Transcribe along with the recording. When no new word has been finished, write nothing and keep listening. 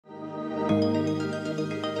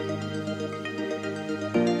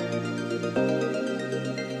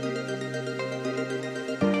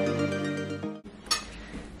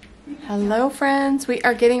Hello friends, we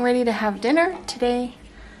are getting ready to have dinner today.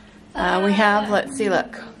 We have, let's see,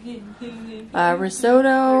 look,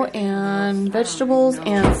 risotto and vegetables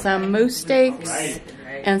and some moose steaks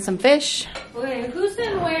and some fish. Wait, who's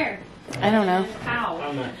in where? I don't know. How?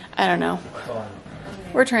 I don't know.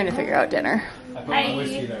 We're trying to figure out dinner. I put my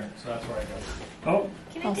whiskey there, so that's where I go. Oh,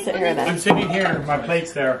 I'll sit here then. I'm sitting here. My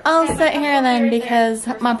plate's there. I'll sit here then because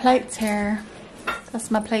my plate's here.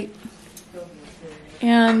 That's my plate.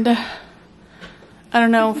 And I don't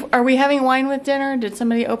know. Are we having wine with dinner? Did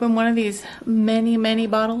somebody open one of these many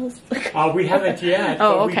bottles? We haven't yet.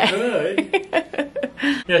 Oh, but okay. We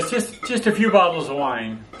could. Yes, just a few bottles of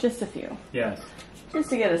wine. Just a few. Yes. Just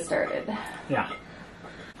to get us started. Yeah.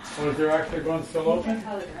 Oh, is there actually going still open?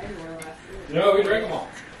 No, we drank them all.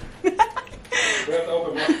 We have to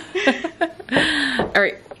open one. All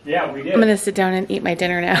right. Yeah, we did. I'm gonna sit down and eat my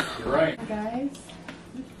dinner now. You're right. Hi guys.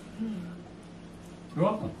 You're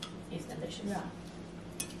welcome. It's delicious. Yeah.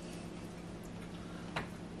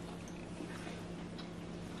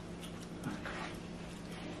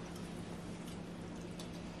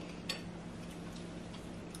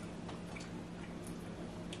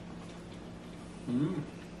 Mm.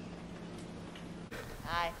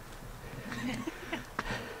 Hi.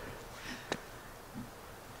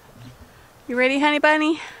 You ready, honey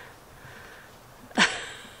bunny?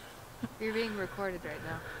 You're being recorded right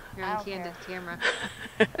now. You're on candid camera.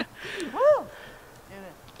 Woo!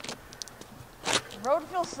 The road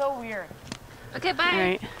feels so weird. Okay,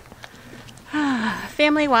 bye. All right.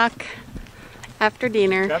 Family walk after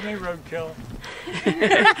dinner. Family roadkill.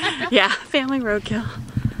 Yeah, family roadkill.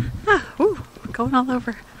 Ah, ooh, going all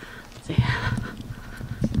over. Let's see.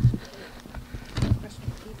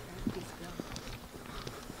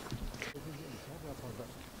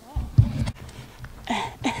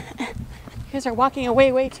 You guys are walking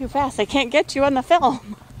away way too fast. I can't get you on the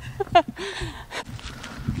film.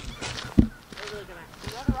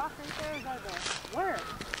 Where?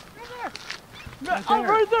 Right Oh, there.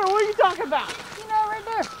 right there. What are you talking about? You know, right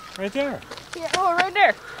there. Right there. Yeah, oh, right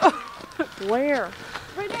there. Where?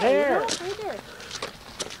 Right there. There. You know, right there.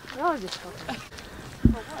 Oh, just fucking.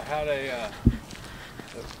 I had a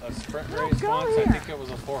sprint race once. I think it was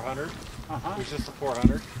a 400. It was just a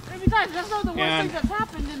 400. Besides, that's not the worst And thing that's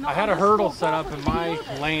happened in the I had a hurdle set up in my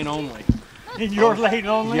lane only. In your lane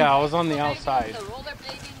only? Yeah, I was on the outside.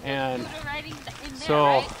 And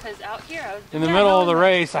so in the middle of the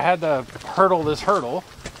race, I had to hurdle this hurdle.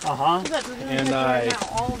 And I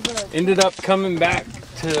ended up coming back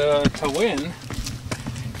to win.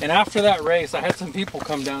 And after that race, I had some people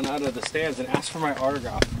come down out of the stands and ask for my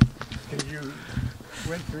autograph. You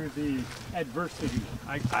went through the adversity.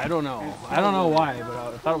 I don't know. I don't know why, but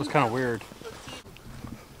I thought it was kind of weird.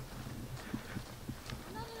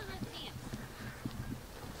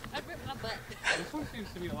 This one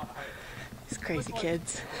seems to be a lot higher. These crazy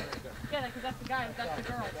kids. Yeah, because that's the guy, that's the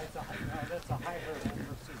girl. That's a high hurdle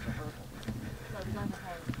versus a hurdle.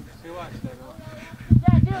 See, watch that.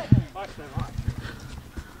 Yeah, do it. Watch that, watch.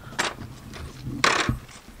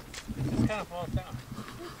 Just kind of falls down.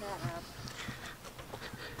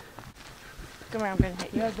 Come here, I'm going to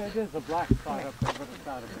hit you. Yeah, that is a black spot up there, but it's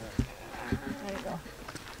not a bit. There you go.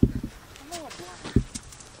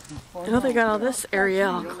 I know they got all this area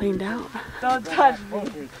all cleaned out. Don't touch me.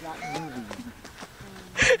 It's not moving.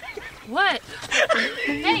 What?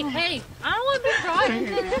 Hey, I don't want to be brought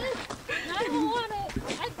into this. I don't want to.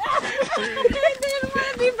 I didn't want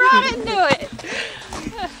to be brought into it.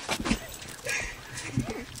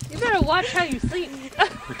 You better watch how you sleep.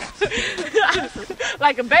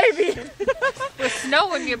 Like a baby. With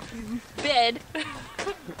snow in your bed.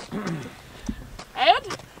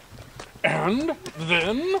 And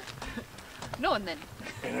then... No, and then.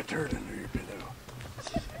 And a turd under your pillow.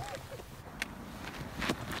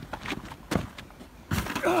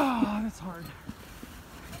 Oh, that's hard.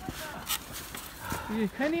 You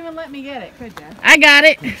couldn't even let me get it, could you? I got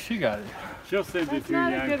it. She got it. She'll send it That's to you,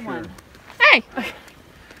 not a I'm good sure. one. Hey.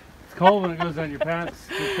 It's cold when it goes on your pants.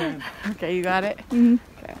 Okay, you got it. Mm-hmm.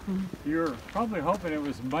 You're probably hoping it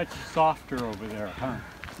was much softer over there, huh?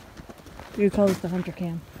 You call this the hunter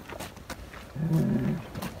cam.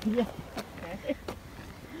 Yeah.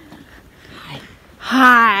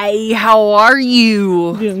 Hi, how are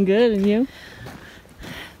you? Doing good, and you?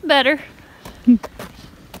 Better.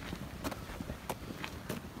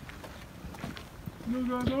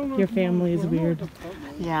 Your family is weird.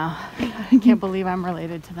 Yeah, I can't believe I'm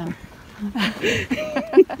related to them.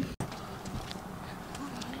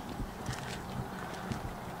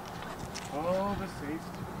 Oh, the safe.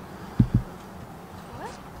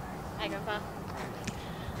 Hi, Grandpa.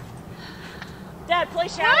 Dad, play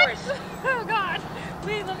showers. Oh God.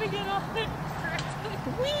 Wait, let me get off it.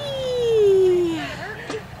 Whee!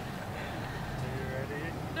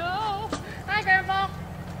 No. Hi, Grandma.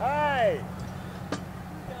 Hi.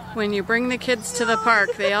 When you bring the kids to the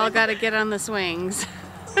park, they all got to get on the swings.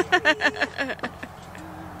 Oh my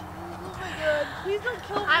God. Please don't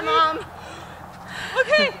kill me. Hi, Mom.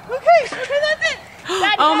 Okay, that's it.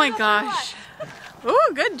 Oh my gosh.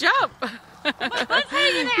 Ooh, good jump.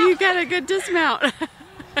 You got a good dismount.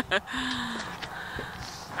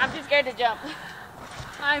 I'm too scared to jump.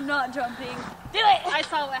 I'm not jumping. Do it. I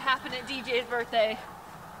saw what happened at DJ's birthday.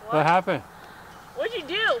 What happened? What'd you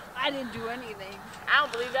do? I didn't do anything. I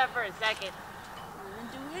don't believe that for a second. I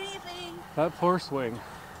didn't do anything. That poor swing.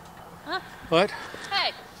 Huh? What?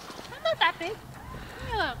 Hey, I'm not that big.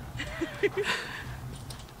 Yeah.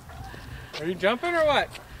 Are you jumping or what?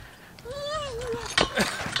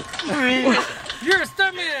 You're a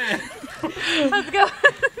stuntman! Let's go.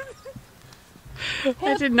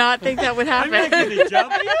 I did not think that would I'm happen. not gonna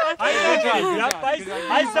jump. I'm not gonna jump.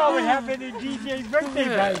 I saw what happened at DJ's birthday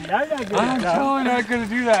party. I'm not gonna I'm jump. totally not gonna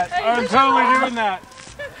do that. I'm totally doing that.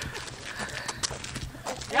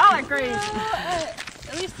 Y'all are crazy.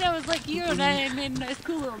 At least I was like you and I made a nice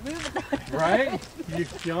cool little move. Right?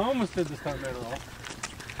 You almost did the stuntman roll.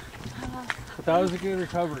 But that was a good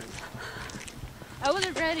recovery. I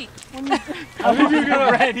wasn't ready. I'm gonna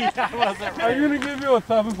Ready? I wasn't ready. I'm gonna give you a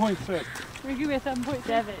 7.6. We're giving me a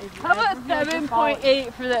 7.7. How about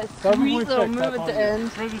 7.8 for that 7.6, sweet little move that's at on the you.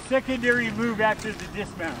 end? For the secondary move after the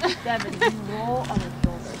dismount. 7. You roll on the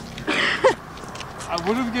shoulder. I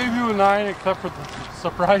would have gave you a 9 except for the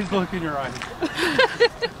surprised look in your eyes.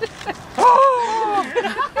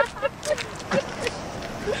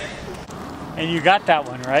 And you got that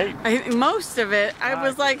one, right? Most of it, I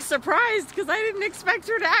was like surprised because I didn't expect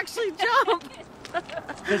her to actually jump.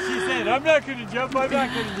 Because she said, I'm not gonna jump, I'm not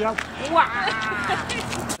gonna jump.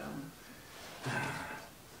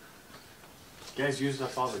 You guys used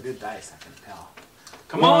up all the good dice, I can tell.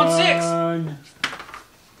 Come on, 6!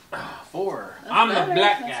 4. I'm the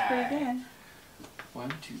black guy. 1,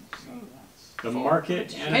 2, 3. The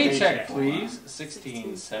market and Paycheck, please.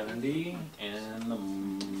 1670 and the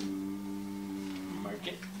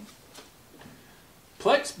market.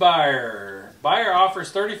 Plex buyer. Buyer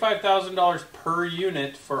offers $35,000 per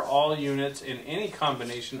unit for all units in any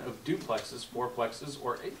combination of duplexes, fourplexes,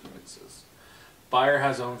 or 8 units. Buyer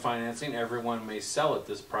has own financing. Everyone may sell at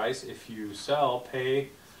this price. If you sell, pay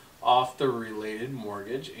off the related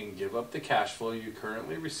mortgage and give up the cash flow you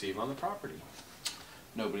currently receive on the property.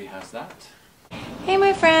 Nobody has that. Hey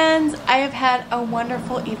my friends, I have had a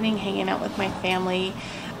wonderful evening hanging out with my family.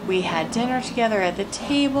 We had dinner together at the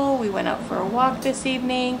table, we went out for a walk this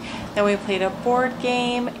evening, then we played a board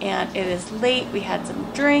game, and it is late, we had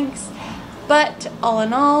some drinks, but all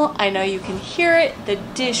in all, I know you can hear it, the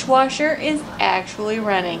dishwasher is actually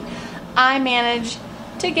running. I managed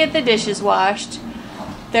to get the dishes washed.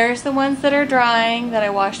 There's the ones that are drying that I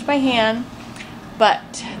washed by hand,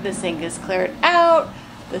 but the sink is cleared out.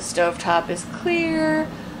 The stovetop is clear.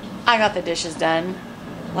 I got the dishes done.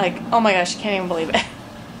 Like, oh my gosh, I can't even believe it.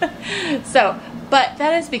 So, but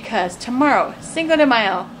that is because tomorrow, Cinco de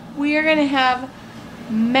Mayo, we are going to have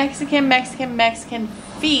Mexican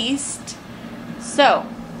feast. So,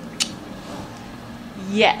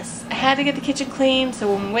 yes, I had to get the kitchen clean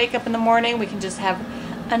so when we wake up in the morning, we can just have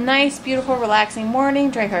a nice, beautiful, relaxing morning,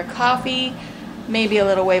 drink our coffee, maybe a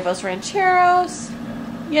little huevos rancheros.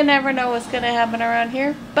 You never know what's going to happen around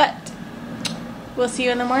here, but we'll see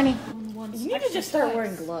you in the morning. You need to just start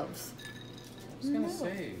wearing gloves. I was going to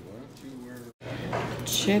say, why don't you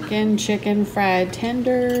wear... Chicken fried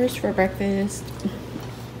tenders for breakfast.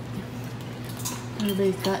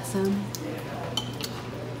 Everybody's got some.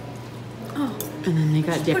 Oh, and then they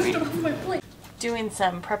got different. Doing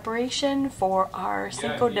some preparation for our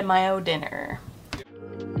Cinco de Mayo dinner.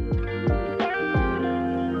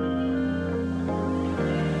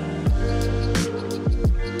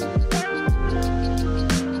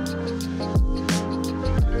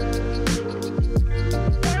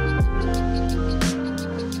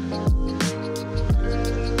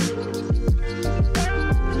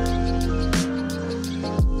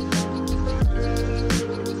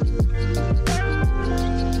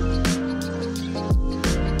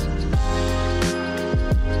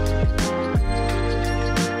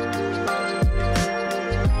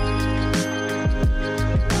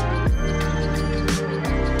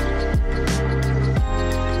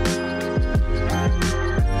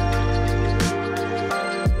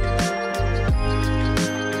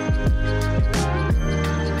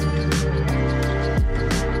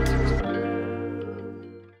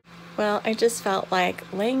 Well, I just felt like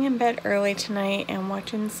laying in bed early tonight and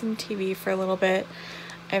watching some TV for a little bit.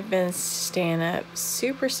 I've been staying up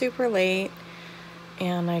super late,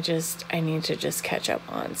 and I need to just catch up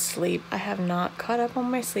on sleep. I have not caught up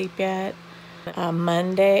on my sleep yet.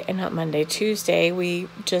 Tuesday, we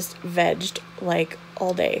just vegged like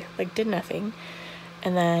all day, like did nothing.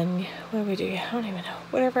 And then what did we do? I don't even know.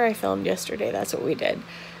 Whatever I filmed yesterday, that's what we did.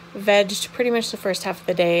 Vegged pretty much the first half of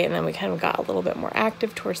the day, and then we kind of got a little bit more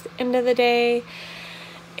active towards the end of the day.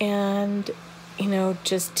 And you know,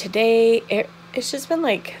 just today it's just been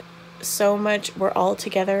like so much. We're all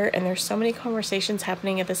together and there's so many conversations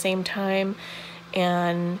happening at the same time,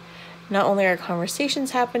 and not only are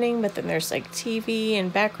conversations happening, but then there's like TV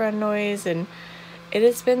and background noise, and it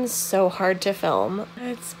has been so hard to film.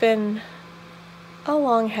 It's been a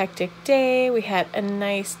long, hectic day. We had a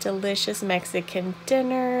nice, delicious Mexican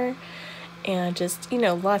dinner, and just, you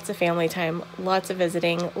know, lots of family time, lots of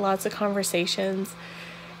visiting, lots of conversations.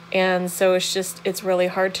 And so it's really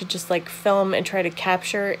hard to just like film and try to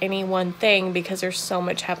capture any one thing because there's so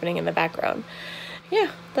much happening in the background.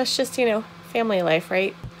 Yeah, that's just, you know, family life,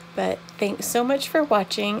 right? But thanks so much for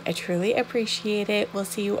watching. I truly appreciate it. We'll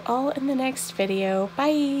see you all in the next video.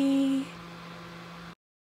 Bye!